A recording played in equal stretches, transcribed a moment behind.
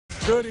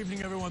Good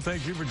evening, everyone.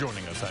 Thank you for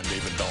joining us. I'm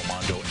David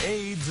Belmondo.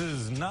 AIDS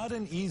is not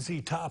an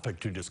easy topic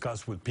to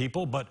discuss with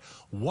people, but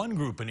one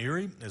group in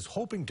Erie is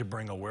hoping to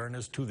bring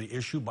awareness to the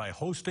issue by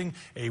hosting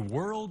a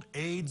World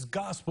AIDS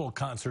Gospel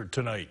concert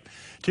tonight.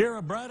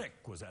 Tara Braddock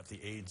was at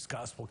the AIDS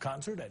Gospel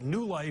concert at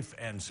New Life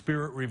and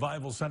Spirit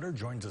Revival Center.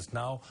 Joins us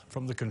now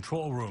from the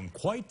control room.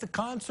 Quite the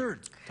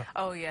concert.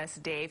 Oh, yes,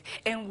 Dave.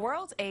 And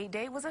World AIDS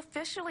Day was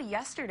officially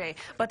yesterday,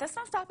 but that's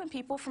not stopping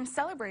people from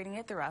celebrating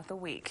it throughout the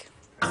week.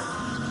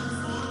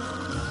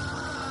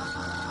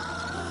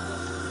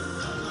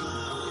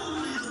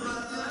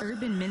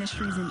 Urban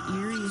Ministries in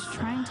Erie is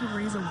trying to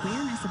raise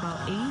awareness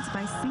about AIDS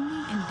by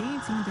singing and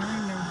dancing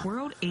during their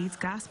World AIDS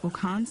Gospel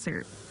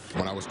concert.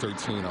 When I was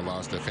 13, I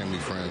lost a family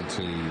friend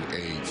to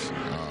AIDS.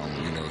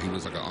 He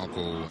was like an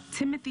uncle.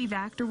 Timothy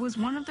Vactor was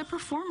one of the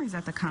performers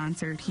at the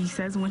concert. He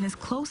says when his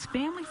close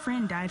family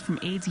friend died from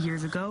AIDS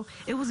years ago,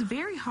 it was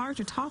very hard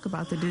to talk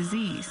about the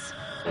disease.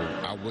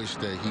 I wish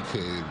that he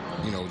could,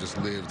 just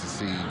live to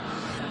see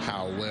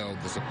how well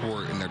the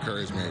support and the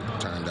encouragement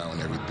turned out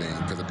and everything.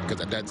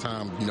 Because at that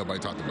time, nobody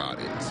talked about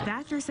it.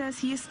 Vactor says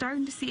he is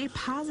starting to see a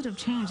positive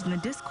change in the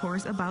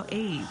discourse about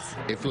AIDS.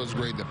 It feels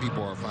great that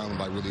people are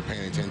finally really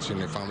paying attention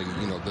and finally,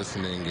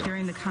 listening.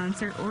 During the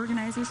concert,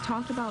 organizers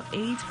talked about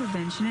AIDS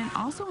prevention and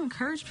also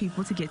encouraged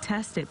people to get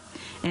tested.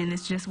 And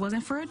this just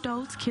wasn't for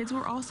adults. Kids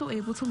were also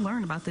able to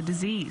learn about the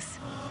disease.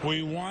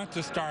 We want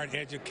to start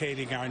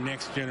educating our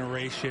next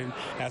generation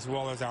as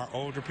well as our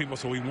older people,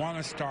 so we want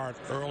to start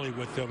early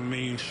with them,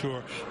 making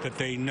sure that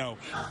they know.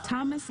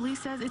 Thomas Lee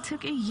says it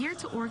took a year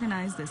to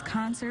organize this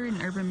concert,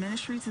 and Urban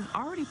Ministries is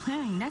already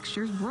planning next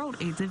year's World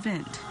AIDS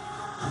event.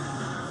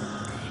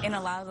 And a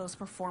lot of those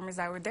performers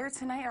that were there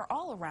tonight are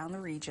all around the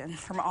region,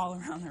 from all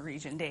around the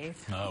region, Dave.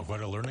 Oh,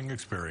 what a learning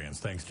experience.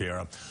 Thanks,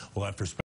 Tiara. Well, after